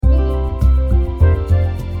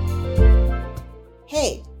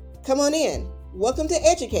on in. Welcome to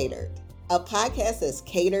EduCatered, a podcast that's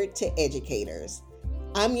catered to educators.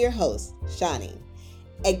 I'm your host, Shani.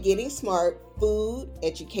 At Getting Smart, food,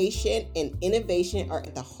 education, and innovation are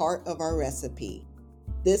at the heart of our recipe.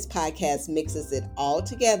 This podcast mixes it all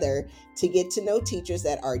together to get to know teachers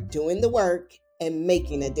that are doing the work and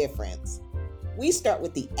making a difference. We start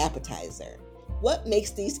with the appetizer. What makes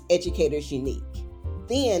these educators unique?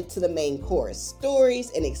 Then to the main course,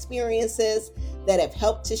 stories and experiences that have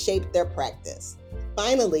helped to shape their practice.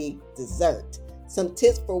 Finally, dessert. Some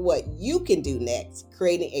tips for what you can do next,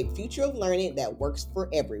 creating a future of learning that works for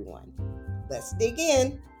everyone. Let's dig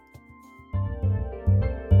in.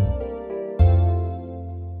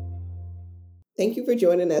 Thank you for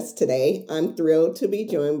joining us today. I'm thrilled to be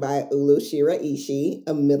joined by Shiraishi,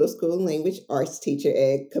 a middle school language arts teacher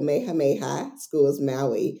at Kamehameha Schools,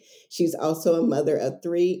 Maui. She's also a mother of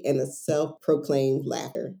 3 and a self-proclaimed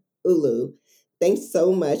laugher. Ulu, thanks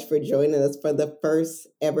so much for joining us for the first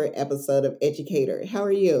ever episode of EduCatered. How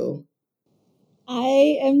are you?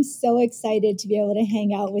 I am so excited to be able to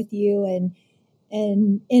hang out with you, and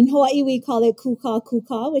in Hawaii we call it kuka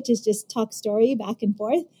kuka, which is just talk story back and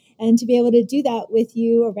forth. And to be able to do that with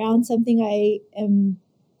you around something I am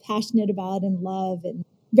passionate about and love and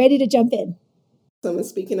ready to jump in. So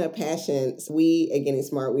speaking of passion, we at Getting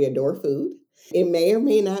Smart, we adore food. It may or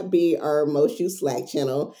may not be our most used Slack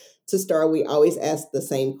channel. To start, we always ask the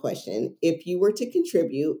same question. If you were to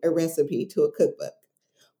contribute a recipe to a cookbook,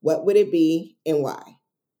 what would it be and why?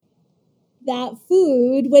 That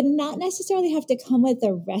food would not necessarily have to come with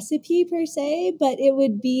a recipe per se, but it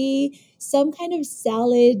would be some kind of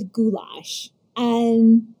salad goulash.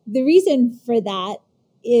 And the reason for that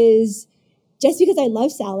is just because I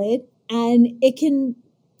love salad, and it can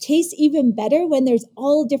taste even better when there's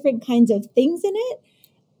all different kinds of things in it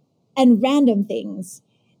and random things.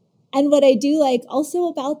 And what I do like also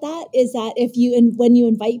about that is that when you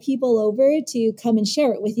invite people over to come and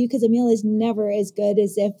share it with you, because a meal is never as good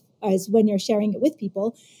as when you're sharing it with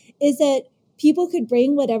people, is that people could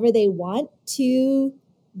bring whatever they want to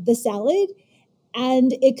the salad.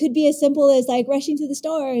 And it could be as simple as like rushing to the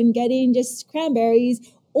store and getting just cranberries,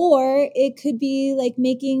 or it could be like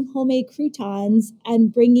making homemade croutons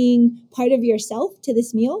and bringing part of yourself to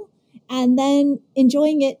this meal and then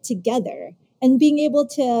enjoying it together and being able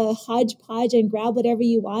to hodgepodge and grab whatever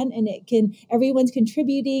you want. And everyone's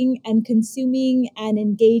contributing and consuming and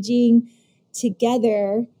engaging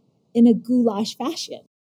together in a goulash fashion.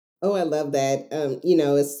 Oh, I love that.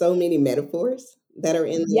 It's so many metaphors that are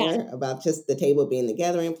in there about just the table being the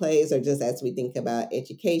gathering place, or just as we think about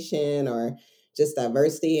education or just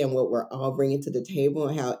diversity and what we're all bringing to the table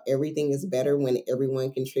and how everything is better when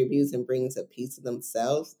everyone contributes and brings a piece of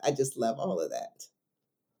themselves. I just love all of that.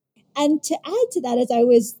 And to add to that, as I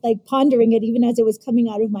was like pondering it, even as it was coming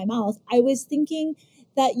out of my mouth, I was thinking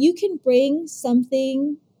that you can bring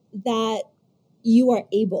something that you are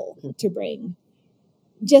able to bring.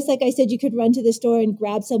 Just like I said, you could run to the store and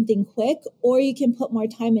grab something quick, or you can put more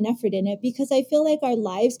time and effort in it, because I feel like our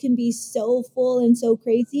lives can be so full and so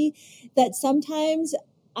crazy that sometimes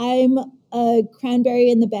I'm a cranberry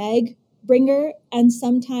in the bag bringer, and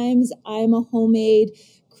sometimes I'm a homemade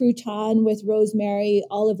crouton with rosemary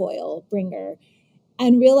olive oil bringer.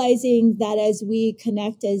 And realizing that as we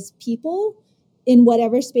connect as people in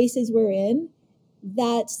whatever spaces we're in,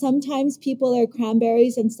 that sometimes people are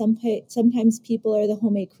cranberries and sometimes people are the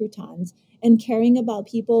homemade croutons, and caring about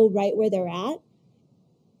people right where they're at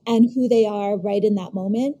and who they are right in that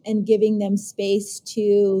moment, and giving them space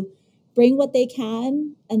to bring what they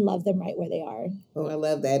can and love them right where they are. Oh, I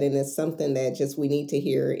love that. And it's something that just we need to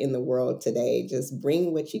hear in the world today. Just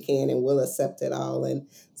bring what you can and we'll accept it all. And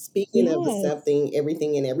speaking of accepting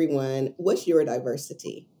everything and everyone, what's your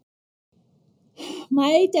diversity?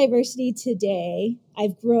 My diversity today,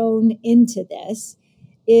 I've grown into this,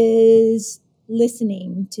 is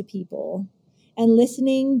listening to people and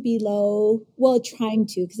listening trying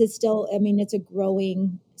to, because it's still, it's a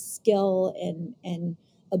growing skill and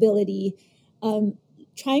ability.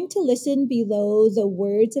 Trying to listen below the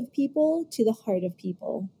words of people to the heart of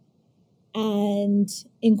people, and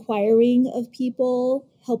inquiring of people,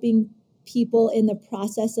 helping people in the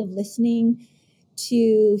process of listening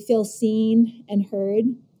to feel seen and heard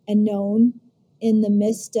and known in the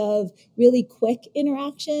midst of really quick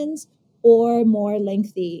interactions or more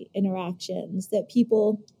lengthy interactions. That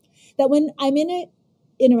when I'm in an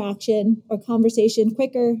interaction or conversation,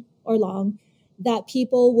 quicker or long, that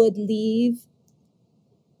people would leave,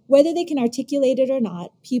 whether they can articulate it or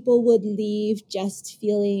not, people would leave just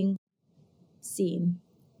feeling seen.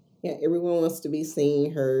 Yeah, everyone wants to be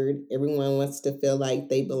seen, heard. Everyone wants to feel like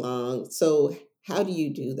they belong. So How do you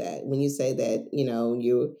do that when you say that,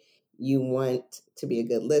 you want to be a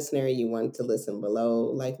good listener, you want to listen below?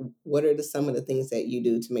 Like, what are some of the things that you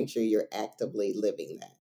do to make sure you're actively living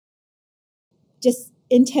that? Just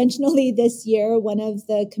intentionally this year, one of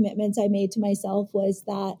the commitments I made to myself was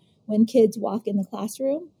that when kids walk in the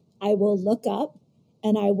classroom, I will look up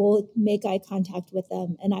and I will make eye contact with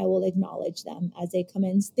them and I will acknowledge them as they come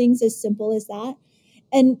in. Things as simple as that.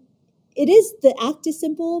 And the act is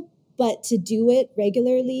simple, but to do it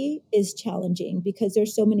regularly is challenging because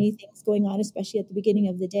there's so many things going on, especially at the beginning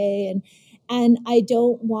of the day. And I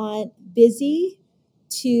don't want busy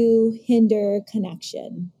to hinder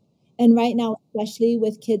connection. And right now, especially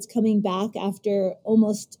with kids coming back after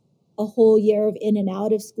almost a whole year of in and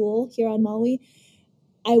out of school here on Maui,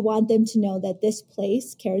 I want them to know that this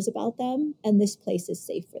place cares about them and this place is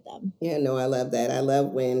safe for them. Yeah, no, I love that. I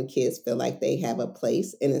love when kids feel like they have a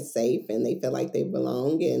place and it's safe and they feel like they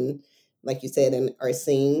belong and, like you said, and are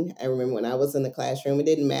seen. I remember when I was in the classroom, it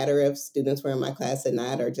didn't matter if students were in my class or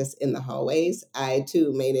not or just in the hallways. I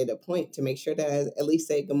too made it a point to make sure that I at least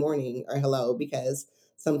say good morning or hello, because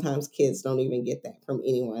sometimes kids don't even get that from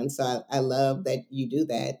anyone. So I love that you do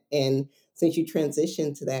that. And since you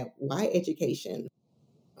transitioned to that, why education?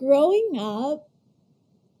 Growing up,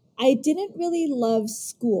 I didn't really love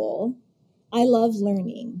school. I love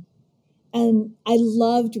learning. And I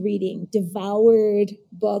loved reading, devoured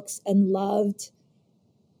books, and loved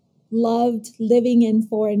living in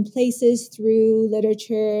foreign places through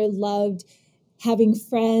literature, loved having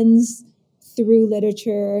friends through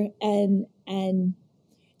literature, and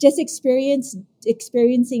just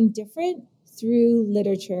experiencing different through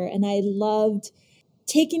literature. And I loved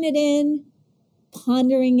taking it in,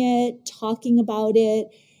 pondering it, talking about it,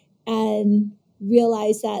 and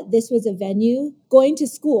realized that this was a venue. Going to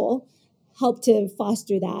school helped to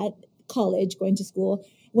foster that, college, going to school,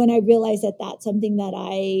 when I realized that that's something that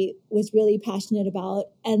I was really passionate about.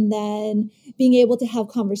 And then being able to have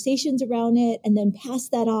conversations around it and then pass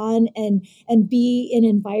that on and be in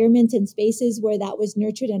environments and spaces where that was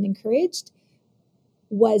nurtured and encouraged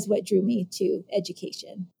was what drew me to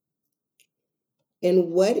education.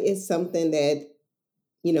 And what is something that,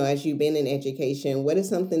 as you've been in education, what is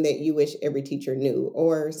something that you wish every teacher knew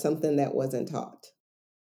or something that wasn't taught?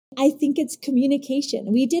 I think it's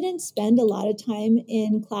communication. We didn't spend a lot of time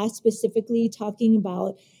in class specifically talking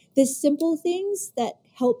about the simple things that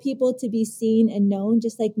help people to be seen and known,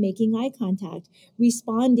 just like making eye contact,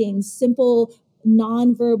 responding, simple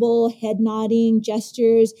nonverbal head nodding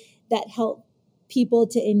gestures that help people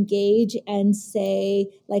to engage and say,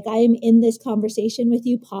 like, I'm in this conversation with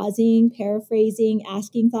you, pausing, paraphrasing,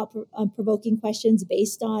 asking thought provoking questions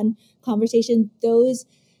based on conversation. Those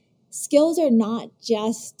skills are not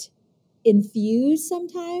just infused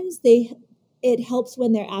sometimes, it helps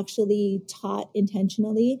when they're actually taught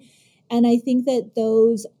intentionally. And I think that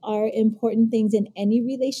those are important things in any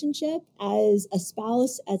relationship, as a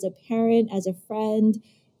spouse, as a parent, as a friend,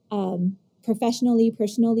 professionally,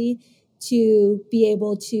 personally, to be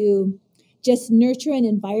able to just nurture an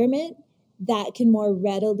environment that can more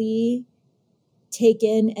readily take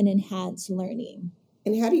in and enhance learning.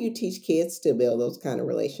 And how do you teach kids to build those kind of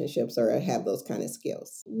relationships or have those kind of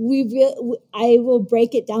skills? I will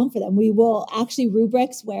break it down for them. We will actually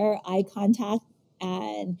rubrics where eye contact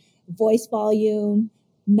and voice volume,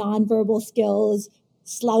 nonverbal skills,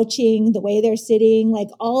 slouching, the way they're sitting, like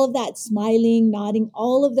all of that, smiling, nodding,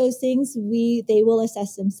 all of those things. They will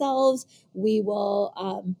assess themselves. We will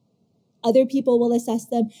other people will assess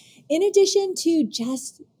them. In addition to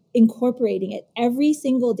just incorporating it every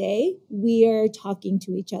single day, we are talking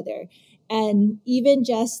to each other. And even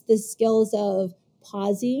just the skills of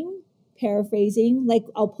pausing, paraphrasing, like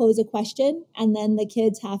I'll pose a question and then the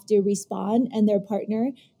kids have to respond and their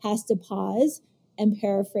partner has to pause and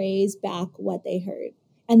paraphrase back what they heard.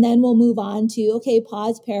 And then we'll move on to, okay,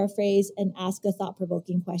 pause, paraphrase, and ask a thought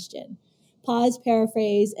provoking question. Pause,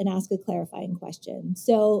 paraphrase, and ask a clarifying question.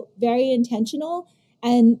 So very intentional.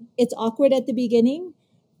 And it's awkward at the beginning,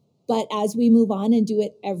 but as we move on and do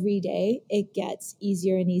it every day, it gets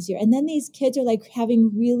easier and easier. And then these kids are like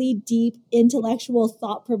having really deep, intellectual,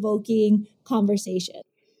 thought provoking conversation.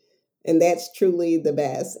 And that's truly the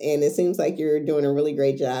best. And it seems like you're doing a really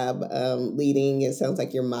great job leading. It sounds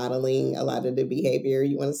like you're modeling a lot of the behavior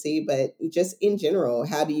you want to see, but just in general,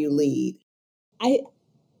 how do you lead? I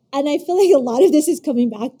and I feel like a lot of this is coming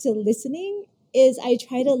back to listening. Is I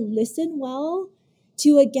try to listen well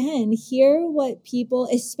to, again, hear what people,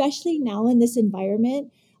 especially now in this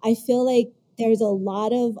environment, I feel like there's a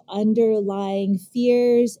lot of underlying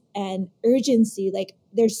fears and urgency. Like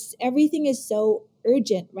everything is so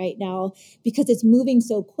urgent right now because it's moving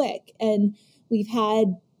so quick. And we've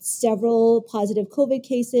had several positive COVID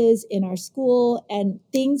cases in our school, and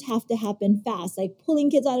things have to happen fast, like pulling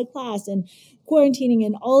kids out of class and quarantining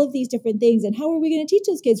and all of these different things. And how are we going to teach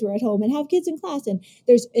those kids who are at home and have kids in class? And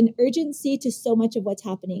there's an urgency to so much of what's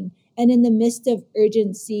happening. And in the midst of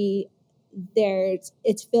urgency,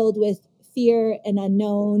 it's filled with fear and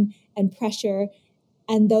unknown and pressure.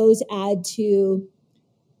 And those add to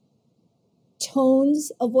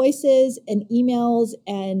tones of voices and emails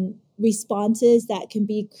and responses that can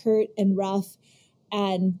be curt and rough,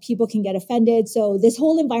 and people can get offended. So this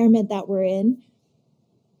whole environment that we're in,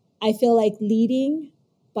 I feel like leading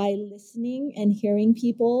by listening and hearing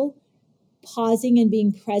people, pausing and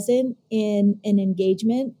being present in an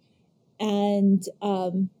engagement, and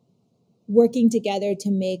working together to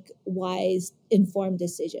make wise, informed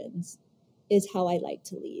decisions is how I like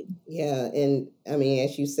to lead. Yeah. And I mean,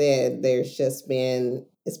 as you said, it's been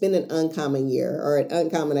an uncommon year, or an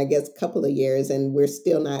uncommon, I guess, couple of years, and we're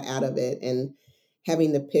still not out of it. And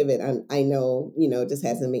having to pivot, I know, just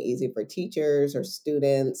hasn't been easy for teachers or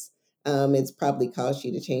students. It's probably caused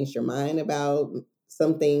you to change your mind about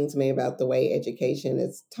some things, maybe about the way education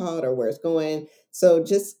is taught or where it's going. So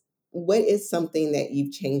just what is something that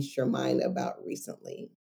you've changed your mind about recently?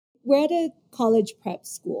 We're at a college prep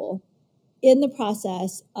school in the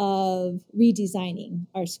process of redesigning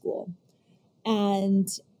our school. And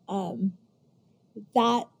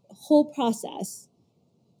that whole process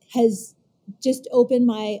has just opened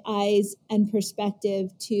my eyes and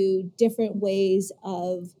perspective to different ways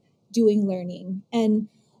of doing learning. And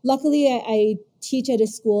luckily, I teach at a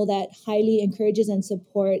school that highly encourages and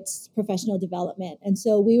supports professional development. And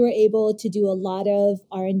so we were able to do a lot of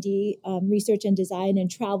R&D, research and design, and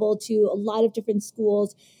travel to a lot of different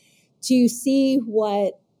schools to see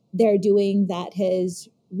what they're doing that has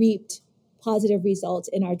reaped positive results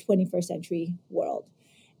in our 21st century world.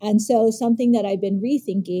 And so something that I've been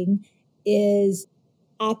rethinking is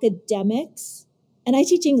academics, and I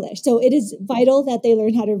teach English, so it is vital that they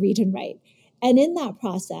learn how to read and write. And in that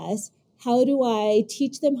process, how do I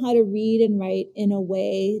teach them how to read and write in a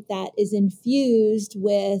way that is infused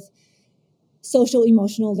with social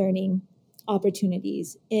emotional learning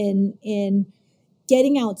opportunities in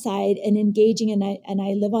getting outside and engaging? And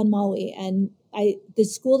I live on Maui, and the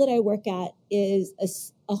school that I work at is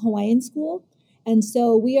a Hawaiian school. And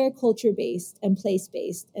so we are culture-based and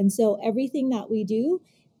place-based. And so everything that we do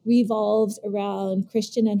revolves around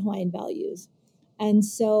Christian and Hawaiian values. And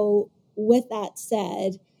so with that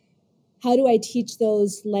said, how do I teach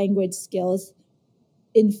those language skills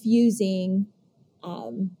infusing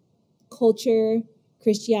culture,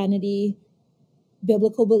 Christianity,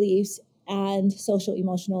 biblical beliefs, and social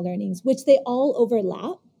emotional learnings, which they all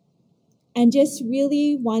overlap, and just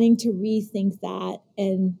really wanting to rethink that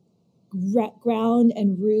and ground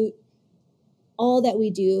and root all that we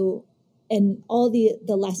do and all the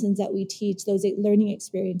lessons that we teach, those learning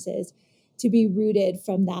experiences, to be rooted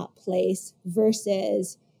from that place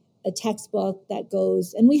versus a textbook that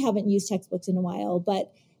goes, and we haven't used textbooks in a while,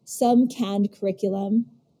 but some canned curriculum.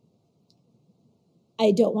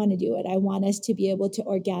 I don't want to do it. I want us to be able to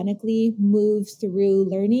organically move through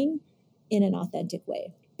learning in an authentic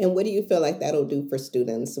way. And what do you feel like that'll do for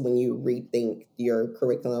students when you rethink your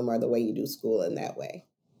curriculum or the way you do school in that way?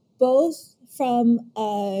 Both from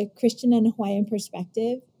a Christian and Hawaiian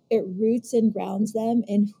perspective, it roots and grounds them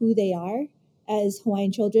in who they are as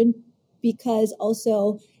Hawaiian children, because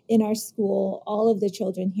also in our school, all of the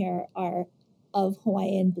children here are of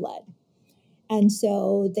Hawaiian blood. And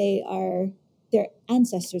so their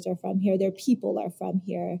ancestors are from here, their people are from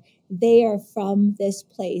here, they are from this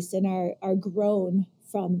place and are grown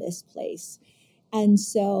from this place. And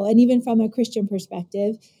so, and even from a Christian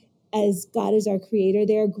perspective, as God is our creator,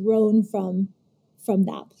 they are grown from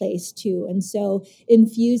that place too. And so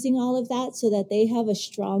infusing all of that so that they have a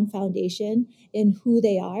strong foundation in who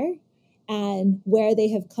they are and where they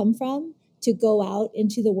have come from, to go out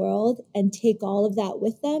into the world and take all of that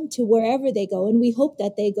with them to wherever they go. And we hope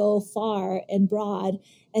that they go far and broad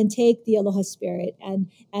and take the Aloha spirit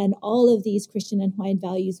and all of these Christian and Hawaiian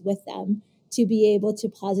values with them to be able to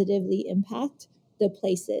positively impact the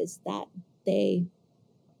places that they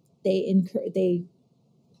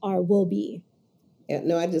will be. Yeah,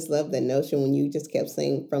 no, I just love that notion when you just kept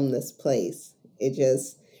saying from this place. It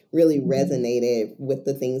just really resonated with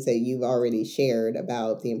the things that you've already shared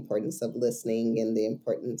about the importance of listening and the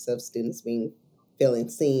importance of students feeling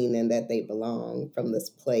seen and that they belong from this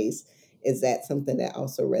place. Is that something that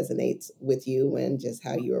also resonates with you and just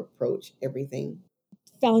how you approach everything?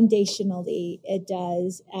 Foundationally, it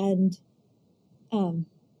does. And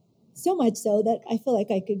so much so that I feel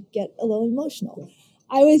like I could get a little emotional.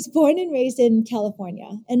 I was born and raised in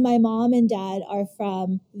California, and my mom and dad are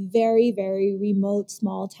from very, very remote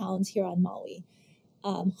small towns here on Maui,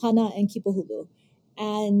 Hana and Kipahulu.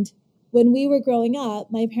 And when we were growing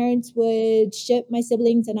up, my parents would ship my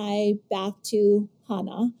siblings and I back to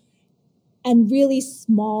Hana, and really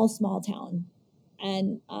small town.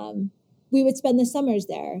 And we would spend the summers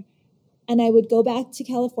there. And I would go back to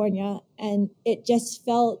California, and it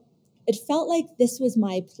felt like this was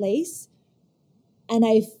my place. And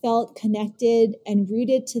I felt connected and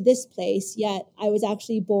rooted to this place, yet I was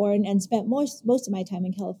actually born and spent most of my time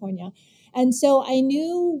in California. And so I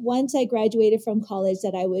knew once I graduated from college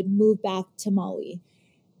that I would move back to Maui.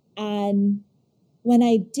 And when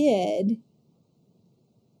I did,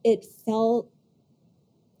 it felt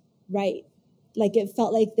right. Like it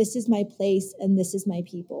felt like this is my place and this is my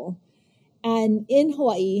people. And in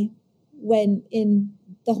Hawaii, when in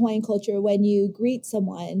the Hawaiian culture, when you greet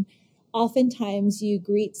someone, oftentimes you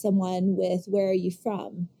greet someone with, "Where are you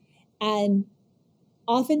from?" And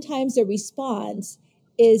oftentimes the response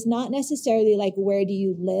is not necessarily like, "Where do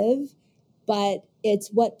you live?" but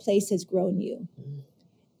it's, "What place has grown you?"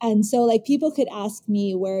 And so like people could ask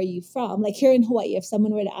me, "Where are you from?" Like here in Hawaii, if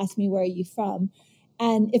someone were to ask me, "Where are you from?"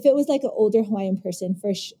 and if it was like an older Hawaiian person,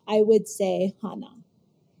 I would say Hana,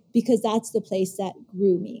 because that's the place that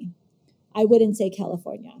grew me. I wouldn't say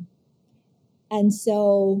California. And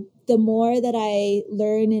so the more that I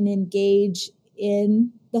learn and engage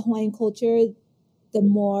in the Hawaiian culture, the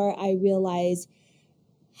more I realize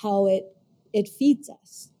how it feeds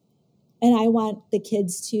us. And I want the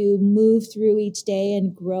kids to move through each day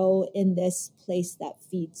and grow in this place that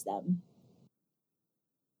feeds them.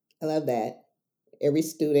 I love that. Every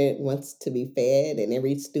student wants to be fed, and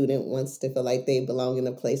every student wants to feel like they belong in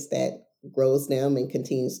a place that grows them and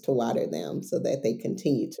continues to water them so that they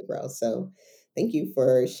continue to grow. So thank you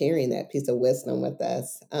for sharing that piece of wisdom with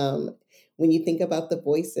us. When you think about the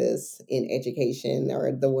voices in education,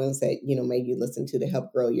 or the ones that made you listen to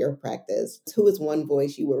help grow your practice, who is one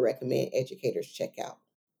voice you would recommend educators check out?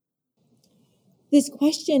 This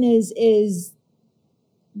question is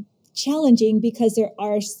challenging because there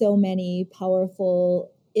are so many powerful,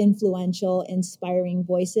 influential, inspiring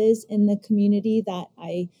voices in the community that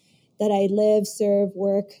I live, serve,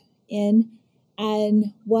 work in.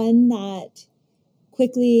 And one that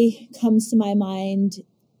quickly comes to my mind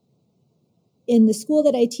in the school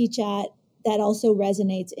that I teach at, that also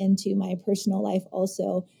resonates into my personal life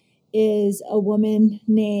also, is a woman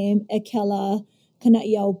named Ekela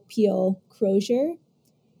Kanaiaupio Crozier.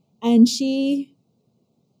 And she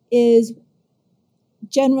is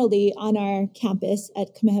generally on our campus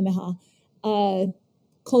at Kamehameha a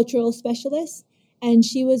cultural specialist. And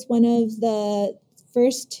she was one of the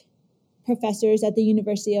first professors at the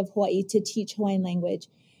University of Hawaii to teach Hawaiian language.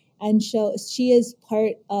 And so she is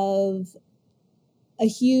part of a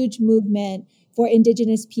huge movement for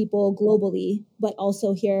Indigenous people globally, but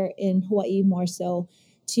also here in Hawaii more so,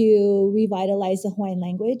 to revitalize the Hawaiian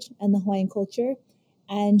language and the Hawaiian culture.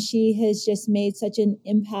 And she has just made such an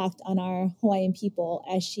impact on our Hawaiian people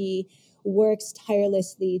as she works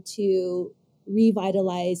tirelessly to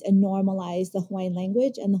revitalize and normalize the Hawaiian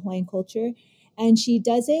language and the Hawaiian culture. And she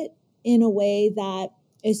does it in a way that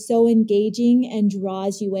is so engaging and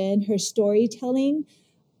draws you in. Her storytelling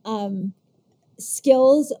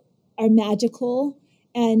skills are magical.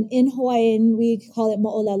 And in Hawaiian, we call it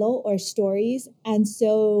mo'olelo, or stories. And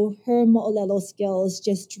so her mo'olelo skills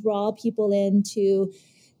just draw people into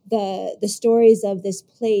the stories of this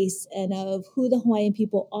place and of who the Hawaiian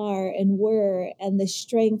people are and were, and the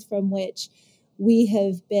strength from which we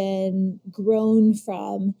have been grown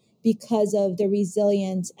from because of the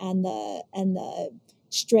resilience and the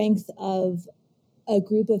strength of a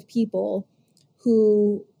group of people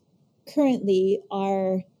who currently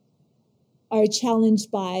are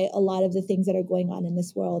challenged by a lot of the things that are going on in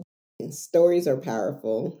this world. Stories are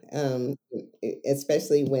powerful,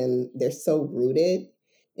 especially when they're so rooted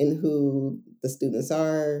in who the students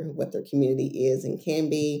are, what their community is and can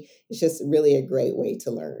be. It's just really a great way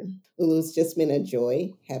to learn. Ulu, it's just been a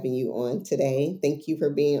joy having you on today. Thank you for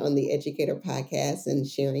being on the Educator Podcast and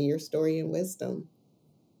sharing your story and wisdom.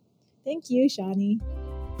 Thank you, Shani.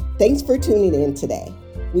 Thanks for tuning in today.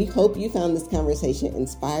 We hope you found this conversation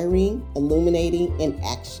inspiring, illuminating, and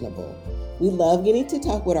actionable. We love getting to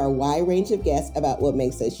talk with our wide range of guests about what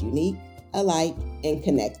makes us unique, alike, and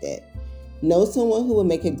connected. Know someone who would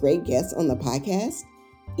make a great guest on the podcast?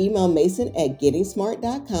 Email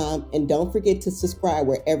mason@gettingsmart.com, and don't forget to subscribe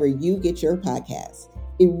wherever you get your podcasts.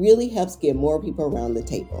 It really helps get more people around the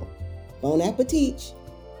table. Bon appetit!